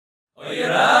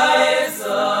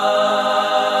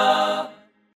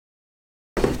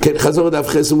כן, חזור דף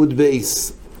חס עמוד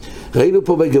בייס. ראינו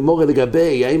פה בגמורה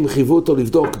לגבי האם חייבו אותו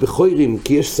לבדוק בחוירים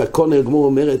כי יש סכון. הגמורה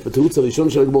אומרת בתירוץ הראשון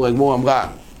של הגמורה, הגמורה אמרה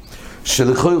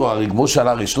שלחוירו, הרי גמור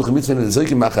שאלה הרי שלוחים מצווה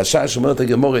לזויקים מהחשש, אומרת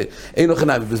הגמורה אין לו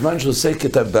חנאי, בזמן שעוסק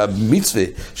במצווה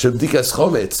של בדיקת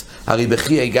חומץ, הרי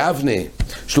בחיי גבנה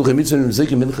שלוחים מצווה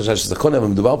לזויקים אין חשש סכון, אבל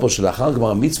מדובר פה שלאחר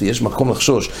גמר המצווה יש מקום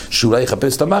לחשוש שאולי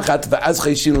יחפש את המחט ואז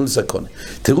חיישינו לסכון.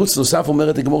 תירוץ נוסף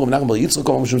אומרת הגמורה מנחם בר יצחק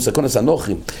אמר משום סכון עשה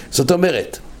נוחים, זאת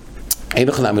אומרת אין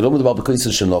לו חנאי, לא מדובר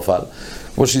בקויסל של נופל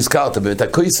כמו שהזכרת, באמת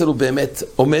הקויסל הוא באמת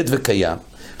עומד וקיים,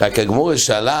 רק הגמורה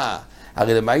שאלה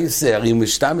הרי למה יעשה, הרי הוא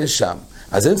משתמש שם,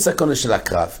 אז אין סכונה של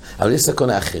הקרב, אבל יש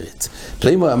סכונה אחרת.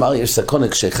 פלימו אמר יש סכונה,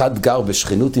 כשאחד גר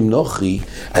בשכנות עם נוחי,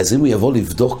 אז אם הוא יבוא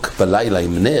לבדוק בלילה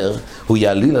עם נר, הוא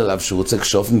יעליל עליו שהוא רוצה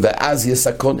כשופים, ואז יש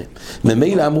סכונה.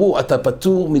 ממילא אמרו, אתה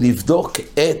פטור מלבדוק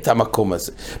את המקום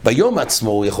הזה. ביום עצמו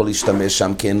הוא יכול להשתמש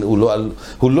שם, כן,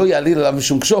 הוא לא יעליל עליו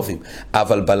משום כשופים,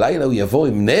 אבל בלילה הוא יבוא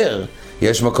עם נר,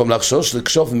 יש מקום לחשוש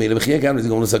לקשוף מילה מחיה גם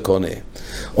לתגמור לסכונה.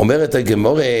 אומרת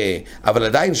הגמורה, אבל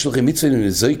עדיין שלוחים מצווה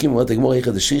לזויקים, אומרת הגמורה איך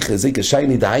הדשיך זייקה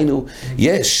שייני, דהיינו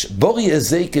יש בורי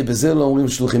הזייקה, בזה לא אומרים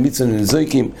שלוחים מצווה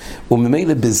לזויקים,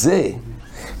 וממילא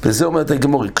בזה אומרת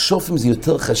הגמורה, כשופים זה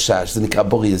יותר חשש, זה נקרא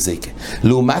בורי הזייקה.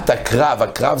 לעומת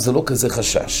הקרב זה לא כזה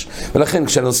חשש. ולכן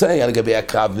כשהנושא היה לגבי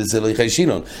הקרב, בזה לא יחי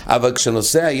שינון. אבל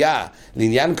כשהנושא היה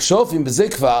לעניין כשופים, בזה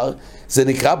כבר, זה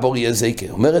נקרא בורי הזייקה.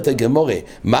 אומרת הגמורה,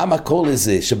 מה המקור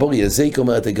לזה שבורי הזייקה?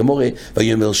 אומרת הגמורה,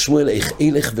 ויאמר שמואל, איך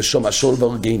אלך ושום השול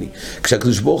והרגני.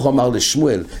 כשהקדוש ברוך הוא אמר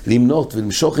לשמואל, למנות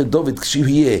ולמשוך את דוד כשהוא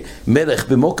יהיה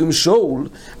מלך במוקם שאול,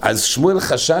 אז שמואל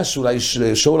חשש אולי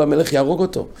שאול המלך יהרוג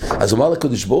אותו. אז הוא אמר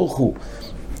לקדוש ברוך הוא,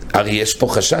 הרי יש פה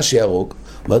חשש שיהרוג.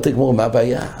 אומרת הגמורה, מה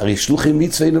הבעיה? הרי שלוחים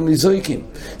מצווה אינם לזויקים.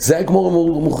 זה הגמורה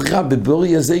מוכיחה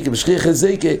בבורי הזייקה, בשכיח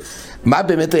הזייקה. מה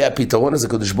באמת היה הפתרון הזה?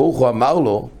 הקדוש ברוך הוא אמר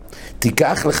לו,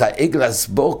 תיקח לך עגלס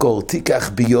בוקור,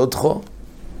 תיקח ביודך,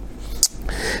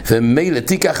 ומילא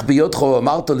תיקח ביודך,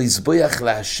 אמרת לזבוח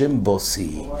להשם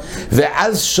בוסי,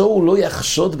 ואז שאול לא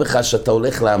יחשוד בך שאתה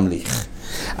הולך להמליך.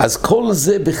 אז כל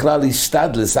זה בכלל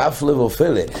השתדלס, אף לב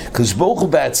ופלא. הקדוש ברוך הוא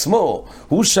בעצמו,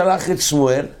 הוא שלח את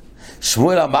שמואל,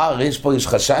 שמואל אמר, יש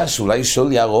חשש, אולי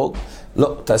שאול יהרוג,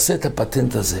 לא, תעשה את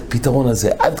הפטנט הזה, פתרון הזה,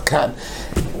 עד כאן.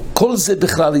 כל זה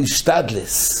בכלל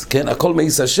השתדלס, כן? הכל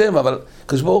מעיס השם, אבל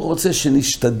הקדוש ברוך הוא רוצה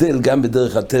שנשתדל גם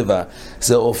בדרך הטבע,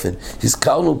 זה אופן.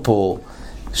 הזכרנו פה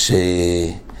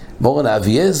שמורן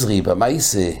אביעזרי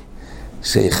במייסה,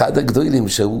 שאחד הגדולים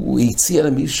שהוא הציע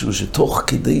למישהו שתוך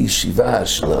כדי ישיבה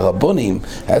של רבונים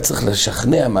היה צריך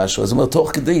לשכנע משהו, אז הוא אומר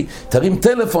תוך כדי תרים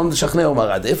טלפון לשכנע, הוא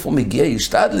אמר עד איפה מגיע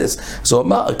ישתדלס? אז הוא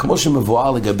אמר כמו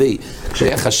שמבואר לגבי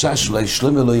כשהיה חשש אולי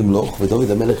שלמה לא ימלוך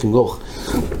ודוד המלך ימלוך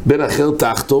בן אחר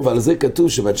תחתו, ועל זה כתוב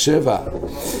שבת שבע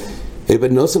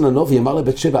בן נוסן הנובי אמר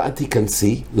לבת שבע את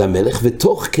תיכנסי למלך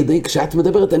ותוך כדי כשאת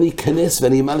מדברת אני אכנס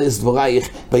ואני אמלס דברייך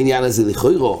בעניין הזה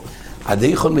לכוירו. עד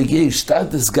איכון מגיע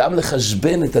ישתדס גם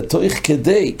לחשבן את התויך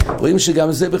כדי, רואים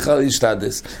שגם זה בכלל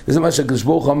ישתדס, וזה מה שהקדוש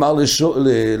ברוך הוא אמר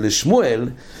לשמואל,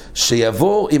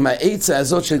 שיבוא עם העצה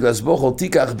הזאת של הקדוש ברוך הוא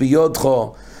תיקח ביודך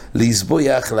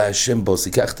להזבוח להשם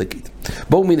בוסי, כך תגיד.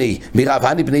 בואו מיני, מרב,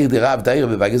 אני בני דרב, די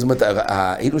רבי בגז, זאת אומרת,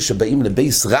 האלו שבאים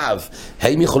לבייס רב,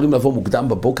 האם יכולים לבוא מוקדם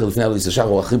בבוקר לפני הלויס השחר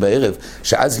או אחרי בערב,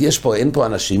 שאז יש פה, אין פה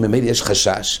אנשים, ממילא יש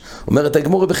חשש. אומרת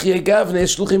הגמורה בחיי גבנה,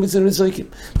 יש שלוחים מצווה לזויקים.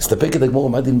 מסתפקת הגמורה,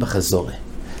 מה דין בחזורה?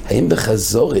 האם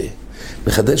בחזורה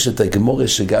מחדש את הגמורה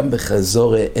שגם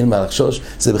בחזורה אין מה לחשוש,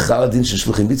 זה בכלל הדין של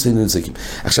שלוחים מצווה לזויקים.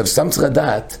 עכשיו, סתם צריך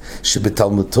לדעת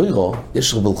שבתלמוד תורה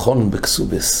יש רבי אלחנן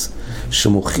בכסובס,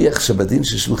 שמוכיח שבדין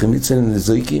של שלוחים מצווה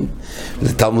לזויקים,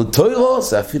 לתלמוד תורה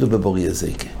זה אפילו בבורי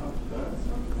הזייקה.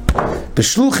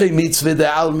 בשלוחי מצווה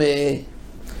דעלמא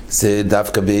זה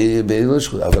דווקא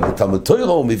באלושכות, אבל בתלמוד תורה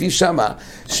הוא מביא שמה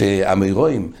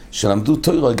שהאמירואים שלמדו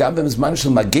תורה גם בזמן של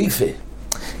מגפה,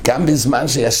 גם בזמן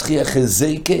שישכיח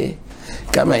הזייקה,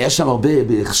 גם היה שם הרבה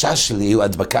בחשש של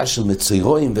הדבקה של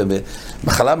מצוירואים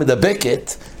ומחלה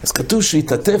מדבקת, אז כתוב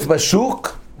שהתעטף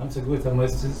בשוק.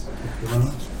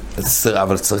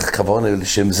 אבל צריך כוונה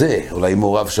לשם זה, אולי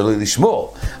מעורב שלא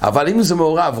לשמור, אבל אם זה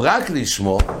מעורב רק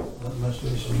לשמור,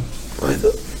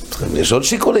 יש עוד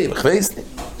שיקולים,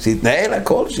 שיתנהל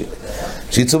הכל,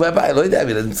 שיצאו מהבית, לא יודע,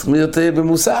 ילדים צריכים להיות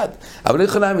במוסד, אבל לא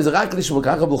יכולה, זה רק לשמור,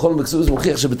 ככה בכל מקסוס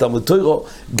מוכיח שבתלמוד תורה,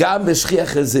 גם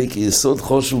בשכיח הזה, כיסוד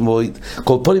חשוב מאוד,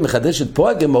 כל פעם מחדשת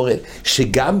פה הגמורה,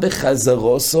 שגם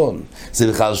בחזרוסון, זה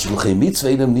בכלל שלוחי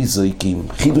מצווה, אינם נזויקים,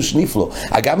 חידוש נפלא,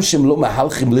 גם שהם לא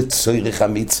מהלכים לצורך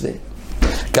המצווה,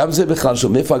 גם זה בכלל,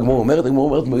 מאיפה הגמור אומרת? הגמור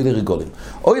אומרת מאוי לרגולים.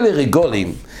 אוי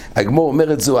לרגולים, הגמור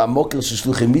אומרת זו המוקר של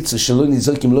שלוחי מצווה שלא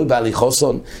נזוקים לא בעלי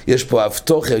חוסון. יש פה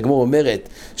הבטוחה, הגמור אומרת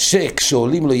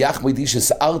שכשעולים לו יחמוד איש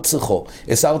אס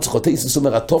ארצחו, תיסוס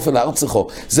אומר התופל לארצחו,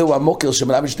 זהו המוקר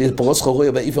שמלאבד שתהיה פורוסחו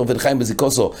רויה באיפר ודחיים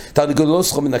בזיקוסו,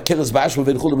 תרנגולוסחו מן הכרס באשמו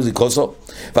ונחולו בזיקוסו,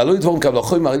 ועלו ידבורם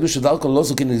כבלחוי מרעילו שדרכו לא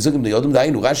זוקים לנזוקים ליודם,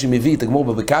 דהיינו רש"י מביא את הגמור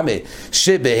בבקמה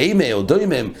שבהימה או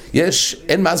דוימם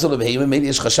אין מזו לבהימה,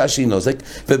 יש חשש שהיא נוזק,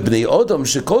 ובני אודום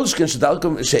שכל שכן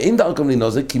שאין דרכם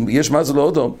לנוזק, כי יש מזו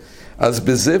לאודום, אז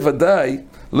בזה ודאי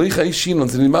לא יחי שינון.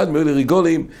 זה נלמד מאוי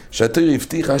לרגולים שהתורה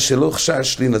הבטיחה שלא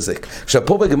חשש להינזק. עכשיו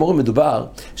פה בגמור מדובר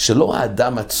שלא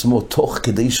האדם עצמו תוך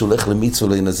כדי שהולך למצווה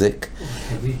לא ינזק,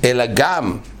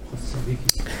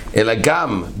 אלא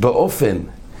גם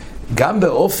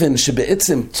באופן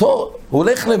שבעצם הוא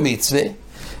הולך למצווה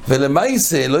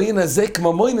ולמעשה לא ינזק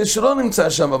ממוינה שלא נמצא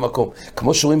שם במקום,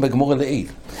 כמו שאומרים בגמור לעיל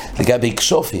לגבי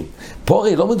כשופים. פה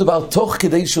הרי לא מדובר תוך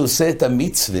כדי שהוא עושה את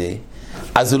המצווה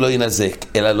אז הוא לא ינזק,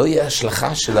 אלא לא יהיה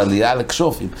השלכה של עלייה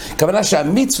לכשופים. הכוונה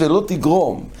שהמצווה לא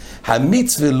תגרום,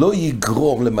 המצווה לא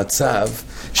יגרום למצב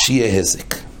שיהיה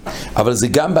הזק. אבל זה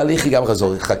גם בהליך גם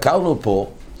חזור. חקרנו פה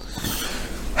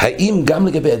האם גם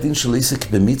לגבי הדין של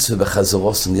עסק במצווה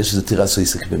בחזורוסון יש איזה תירס או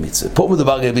עסק במצווה. פה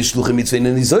מדובר לגבי שלוחי מצווה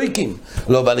אינני זויקים,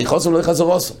 לא בהליכוסון, לא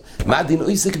חזורוסון. מה הדין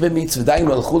עסק במצווה?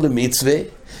 דיינו הלכו למצווה,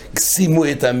 שימו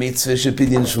את המצווה של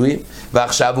פדיון שבויים,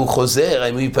 ועכשיו הוא חוזר,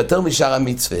 אם הוא ייפטר משאר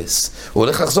המצווה, הוא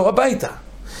הולך לחזור הביתה.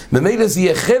 ממילא זה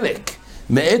יהיה חלק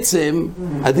מעצם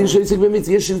הדין של עסק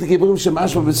במצווה. יש את הגיבורים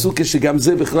שמשהו בסוכה שגם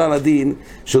זה בכלל הדין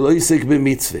שלא עסק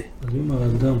במצווה.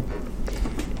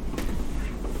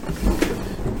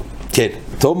 כן,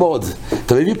 טוב מאוד.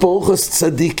 אתה מביא פה אורחוס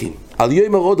צדיקים. על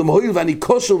יום הרודום, הויל ואני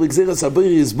כושר וגזיר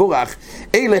הסביר יסבורך,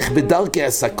 אילך בדרכי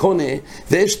הסקונה,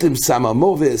 ואשתם שמה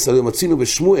מובס, על יום הצינו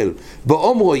בשמואל,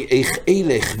 באומרוי איך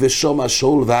אילך ושום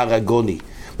השול והרגוני.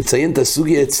 מציין את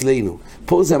הסוגיה אצלנו.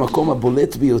 פה זה המקום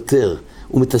הבולט ביותר.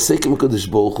 הוא מתעסק עם הקדוש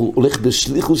ברוך הוא, הולך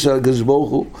בשליחוס של הקדוש ברוך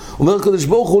הוא, אומר הקדוש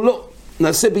ברוך הוא לא.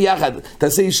 נעשה ביחד,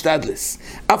 תעשה השתדלס.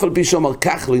 אף על פי שאומר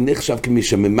כך לא נחשב כמי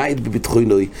שממעט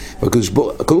בביטחונוי.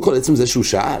 קודם כל עצם זה שהוא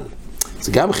שאל,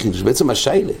 זה גם חידוש, בעצם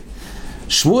השיילה.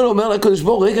 שמואל אומר לקדוש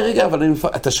ברוך הוא, רגע, אבל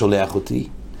אתה שולח אותי?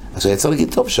 אז הוא יצא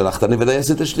להגיד, טוב, שלחת, אני ודאי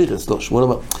אעשה את השליחס. לא, שמואל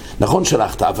אומר, נכון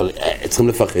שלחת, אבל צריכים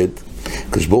לפחד.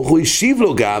 הקדוש ברוך הוא השיב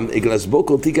לו גם, אגלס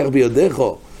בוקר תיקח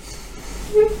ביודךו.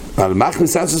 על מה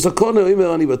הכניסה ססקונה, הוא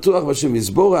אומר, אני בטוח בשם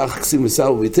יסבורך, כסיל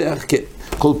מסר וביטח, כן.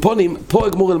 כל פונים, פה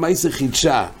הגמור אל מייסר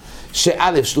חידשה,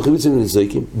 שא' שלוחים מצווים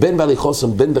נזויקים, בין בעלי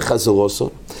חוסון, בין בחזורוסון.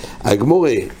 הגמור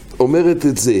אומרת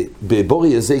את זה, בבורי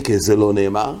יזקה זה לא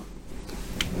נאמר.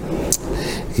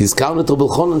 הזכרנו את רבי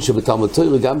חנן שבתלמוד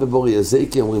תורה גם בבורי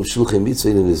יזקה אומרים שלוחים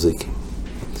מצווים נזויקים.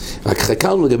 רק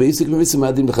חקרנו לגבי עסק במצווה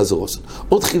מהדין בחזורוסון.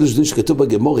 עוד חידוש דין שכתוב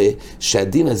בגמור,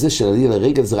 שהדין הזה של עלייה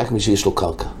לרגל זה רק מי שיש לו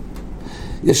קרקע.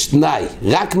 יש תנאי,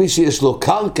 רק מי שיש לו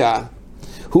קרקע,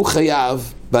 הוא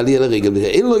חייב בעלייה לרגל.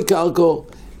 אין לו קרקע,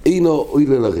 אינו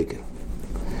עולה לרגל.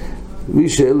 מי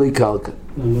שאין לו קרקע.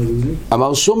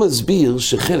 המרשו מסביר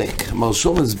שחלק,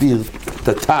 המרשו מסביר את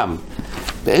הטעם.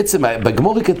 בעצם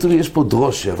בגמור כתוב יש פה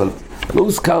דרושה, אבל לא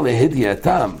הוזכר להדיע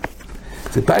הטעם.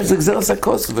 זה פעם שזה גזר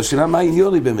הסקוס, והשאלה מה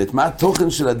העניון היא באמת, מה התוכן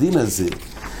של הדין הזה,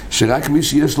 שרק מי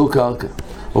שיש לו קרקע.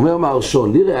 אומר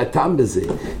מרשון, נראה הטעם בזה,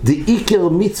 דאיקר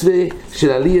מצווה של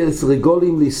עלייס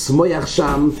רגולים לסמויח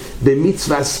שם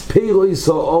במצווה ספירויס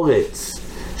או אורץ,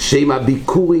 שם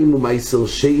הביקורים ומייסר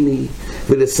שני,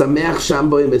 ולשמח שם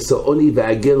בו עם הסעוני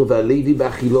והגר והלוי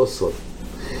והחילוסון.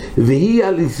 והיא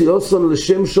עליוסון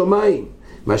לשם שמיים,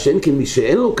 מה שאין כן מי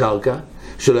שאין לו קרקע,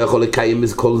 שלא יכול לקיים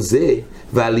את כל זה,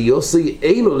 ועליוסי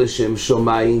אין לו לשם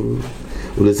שמיים.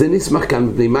 ולזה נשמח כאן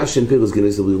מפני מה שאין פירוס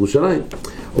גנזר בירושלים.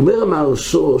 אומר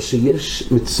המהרשו שיש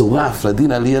מצורף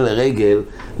לדין עלייה לרגל,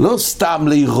 לא סתם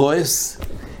להירועס,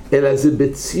 אלא זה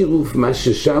בצירוף מה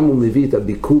ששם הוא מביא את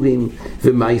הביקורים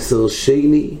ומייסר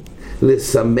שני,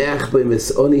 לשמח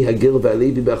במסעוני הגר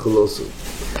והלוי והחילוסון.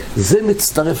 זה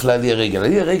מצטרף לעלייה רגל.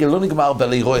 עלייה רגל לא נגמר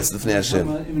בלהירועס לפני השם.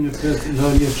 אם נפרד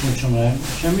לא עלייה לשם שמיים,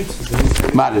 שם מצווה.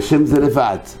 מה, לשם זה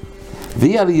לבד.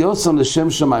 והיא עליוסון לשם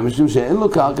שמיים, משום שאין לו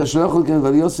קרקע, שלא יכול לקיים,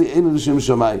 ועליוסי אין לו לשם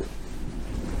שמיים.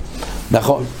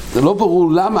 נכון, זה לא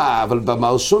ברור למה, אבל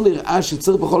במרשון נראה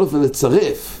שצריך בכל אופן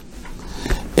לצרף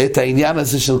את העניין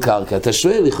הזה של קרקע. אתה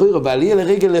שואל, לכאורה, בעלייה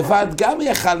לרגל לבד גם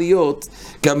יכול להיות,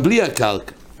 גם בלי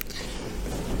הקרקע.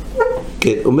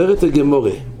 כן, אומרת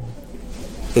הגמורה,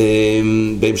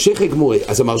 בהמשך הגמורה,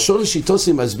 אז המרשון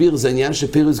לשיטוסי מסביר זה עניין של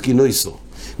פירוס גינויסו.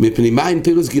 מפני מה עם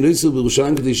פירוס גינויסו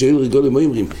בירושלים כדי שיהיו רגולים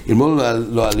אומרים, אם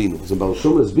לא עלינו. אז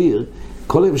המרשון מסביר,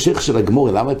 כל ההמשך של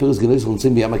הגמורה, למה פירוש גנויס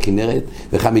נמצאים בים הכנרת,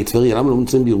 וחמי טבריה, למה לא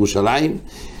נמצאים בירושלים?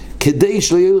 כדי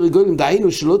שלא יהיו רגולים,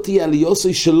 דהיינו שלא תהיה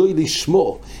עליוסי שלא יהיה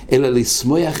לשמו, אלא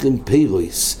לשמוח עם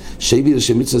פירויס, שהביא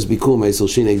לשם מצווה ביקור מהעשר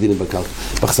שני הגדילים בקרקע.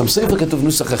 בחסם ספר כתוב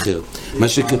נוסח אחר, מה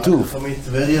שכתוב... חמי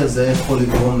טבריה זה יכול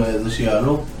לגרום לאיזושהי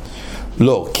עלות?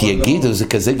 לא, כי יגידו, זה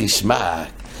כזה גשמע,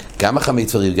 גם החמי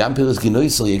טבריה, גם פירוש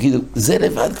גנויס, יגידו, זה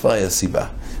לבד כבר היה סיבה.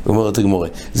 אומרת הגמורה,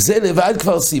 זה לבד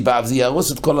כבר סיבה, וזה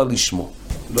יהרוס את כל הלשמו.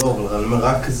 לא, אבל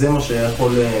רק זה מה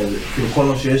שיכול, כאילו כל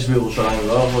מה שיש בירושלים,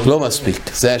 לא מספיק,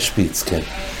 זה השפיץ, כן.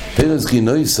 פירוש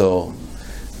גנויסו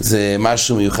זה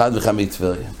משהו מיוחד וחמי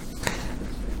טבריה.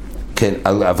 כן,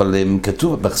 אבל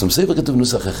כתוב, בחסם ספר כתוב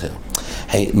נוסח אחר.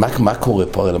 מה קורה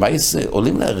פה? הרי מה יעשה?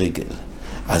 עולים להרגל.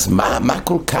 אז מה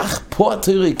כל כך פה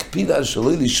התורה הקפידה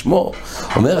שלא לשמו?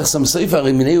 אומר החסם ספר,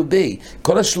 הרי מיני ובי,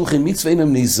 כל השלוחי מצווה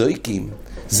אינם נזויקים.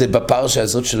 זה בפרשה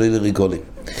הזאת של אלה רגולים.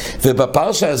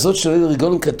 ובפרשה הזאת של אלה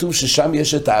רגולים כתוב ששם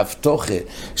יש את ההבטוחה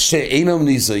שאינם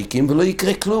נזויקים ולא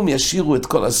יקרה כלום, ישירו את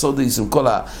כל הסודות, כל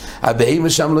הבאים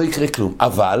ושם לא יקרה כלום.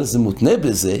 אבל זה מותנה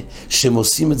בזה שהם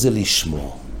עושים את זה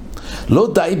לשמו.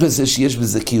 לא די בזה שיש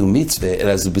בזה קיום מצווה,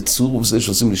 אלא זה בצור ובזה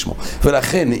שעושים לשמו.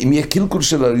 ולכן, אם יהיה קלקול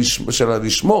של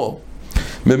הלשמו,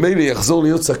 ממילא יחזור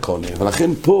להיות סקונה.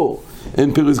 ולכן פה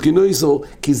אין פירוש גנויסו,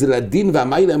 כי זה לדין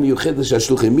והמיילה המיוחדת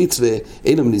שהשלוחי מצווה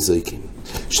אינם נזויקים.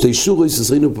 שתי שורויס,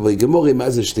 אז ראינו פה בגמורה, מה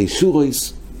זה שתי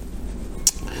שורויס?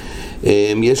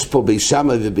 יש פה בי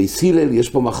שמאי ובי הלל, יש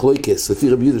פה מחלוקס, לפי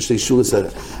רבי יהודה שתי שורויס,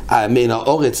 מן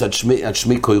האורץ עד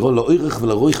שמי קוירו, לא אורך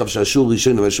ולא רויחב שהשור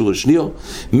ראשון והשור השניו,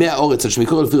 מהאורץ עד שמי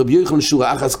קוירו, לפי רבי יוחנן שור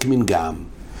האחס כמין גם.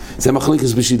 זה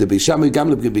מחלוקס בשיטה בי שמאי,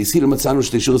 גם לגבי הלל מצאנו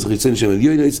שתי שורויס חיצוניים של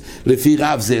עליונס, לפי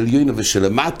רב זה עליונה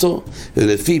ושלמטו,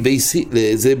 ולפי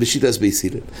זה בשיטה בי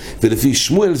הלל. ולפי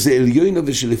שמואל זה עליונה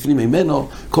ושלפנים ממנו,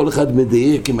 כל אחד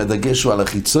מדייק אם הדגש הוא על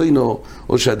החיצונו,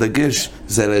 או שהדגש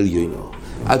זה על עליונו.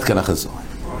 עד כאן החזור.